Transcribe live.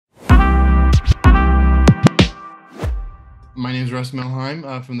My name is Russ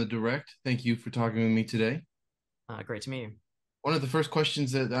Milheim from the Direct. Thank you for talking with me today. Great to meet you. One of the first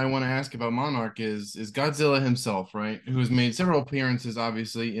questions that I want to ask about Monarch is Godzilla himself, right? Who has made several appearances,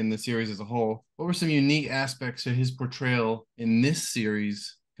 obviously, in the series as a whole. What were some unique aspects to his portrayal in this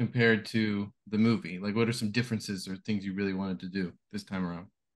series compared to the movie? Like, what are some differences or things you really wanted to do this time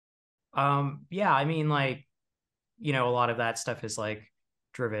around? Yeah, I mean, like, a lot of that stuff is like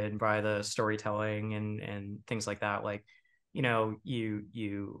driven by the storytelling and things like that. Like, you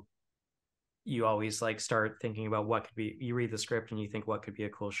always like start thinking about what could be. You read the script and you think what could be a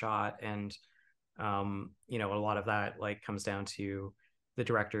cool shot, and a lot of that like comes down to the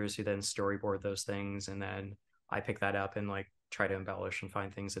directors who then storyboard those things, and then I pick that up and like try to embellish and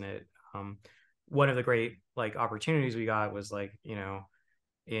find things in it. One of the great like opportunities we got was like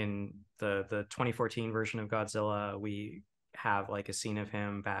in the 2014 version of Godzilla, we have like a scene of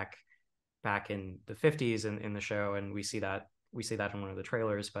him back in the 50s in the show, and we see that in one of the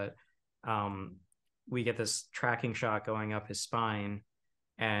trailers. But um, we get this tracking shot going up his spine,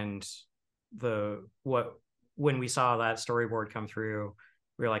 and the what when we saw that storyboard come through,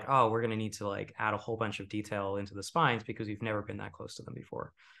 we were like, oh, we're going to need to like add a whole bunch of detail into the spines because we've never been that close to them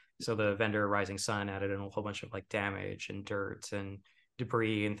before. So the vendor Rising Sun added in a whole bunch of like damage and dirt and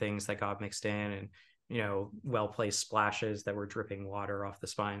debris and things that got mixed in, and well placed splashes that were dripping water off the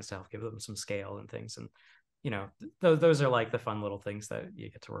spines to help give them some scale and things. And those are like the fun little things that you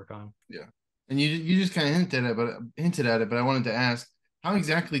get to work on. Yeah. And you just kind of hinted at it, but I wanted to ask, how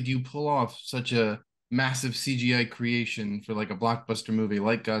exactly do you pull off such a massive CGI creation for like a blockbuster movie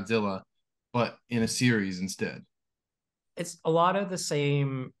like Godzilla, but in a series instead? It's a lot of the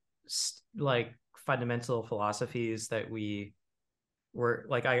same like fundamental philosophies that we were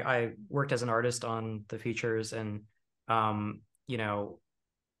like. I worked as an artist on the features, and um you know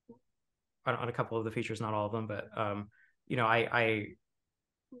on a couple of the features, not all of them, but I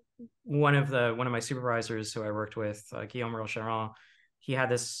one of my supervisors who I worked with, Guillaume Rocheron, he had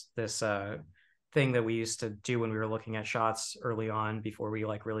this thing that we used to do when we were looking at shots early on before we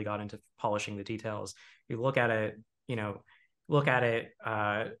like really got into polishing the details. You look at it, you know, look at it,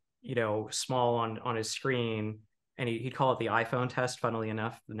 small on his screen, and he'd call it the iPhone test. Funnily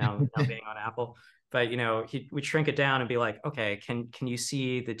enough, now being on Apple, but he would shrink it down and be like, okay, can you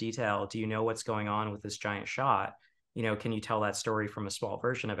see the detail? Do you know what's going on with this giant shot? Can you tell that story from a small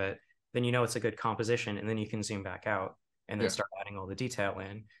version of it? Then it's a good composition, and then you can zoom back out and then Yeah. start adding all the detail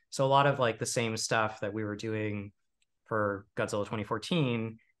in. So a lot of like the same stuff that we were doing for Godzilla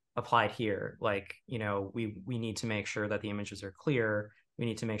 2014 applied here. Like, we need to make sure that the images are clear. We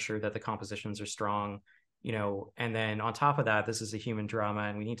need to make sure that the compositions are strong, and then on top of that, this is a human drama,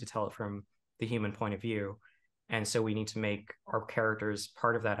 and we need to tell it from the human point of view. And so we need to make our characters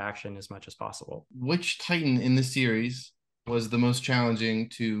part of that action as much as possible. Which Titan in the series was the most challenging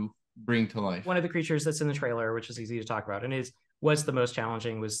to bring to life? One of the creatures that's in the trailer, which is easy to talk about, and was the most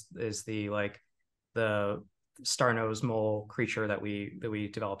challenging, is the star nose mole creature that we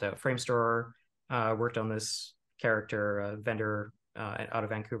developed out. Framestore worked on this character, vendor out of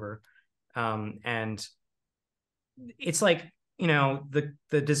Vancouver, and it's like the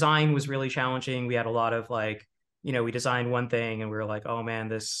design was really challenging. We had a lot of like we designed one thing and we were like, oh man,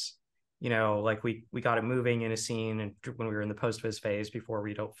 this like we got it moving in a scene, and when we were in the post-viz phase before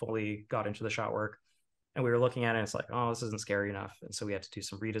we don't fully got into the shot work, and we were looking at it, and it's like, oh, this isn't scary enough, and so we had to do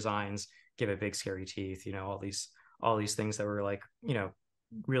some redesigns, give it big scary teeth, all these things that were like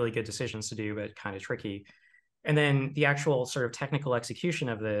really good decisions to do, but kind of tricky. And then the actual sort of technical execution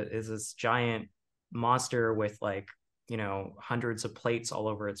of it is this giant monster with like hundreds of plates all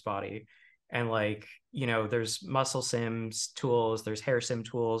over its body, and like there's muscle sims tools, there's hair sim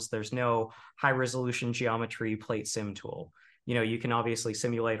tools, there's no high resolution geometry plate sim tool. You can obviously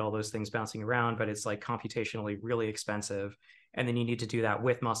simulate all those things bouncing around, but it's like computationally really expensive, and then you need to do that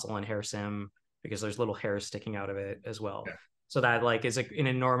with muscle and hair sim because there's little hairs sticking out of it as well. Yeah. So that like is an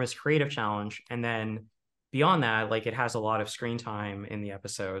enormous creative challenge. And then beyond that, like it has a lot of screen time in the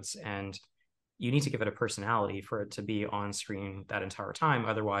episodes, and you need to give it a personality for it to be on screen that entire time.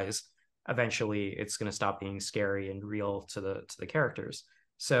 Otherwise, eventually it's going to stop being scary and real to the characters.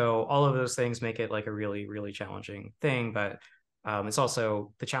 So all of those things make it like a really, really challenging thing. But it's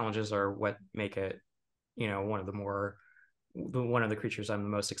also, the challenges are what make it, one of the creatures I'm the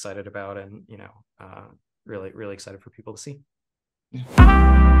most excited about, and really, really excited for people to see.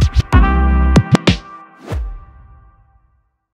 Yeah.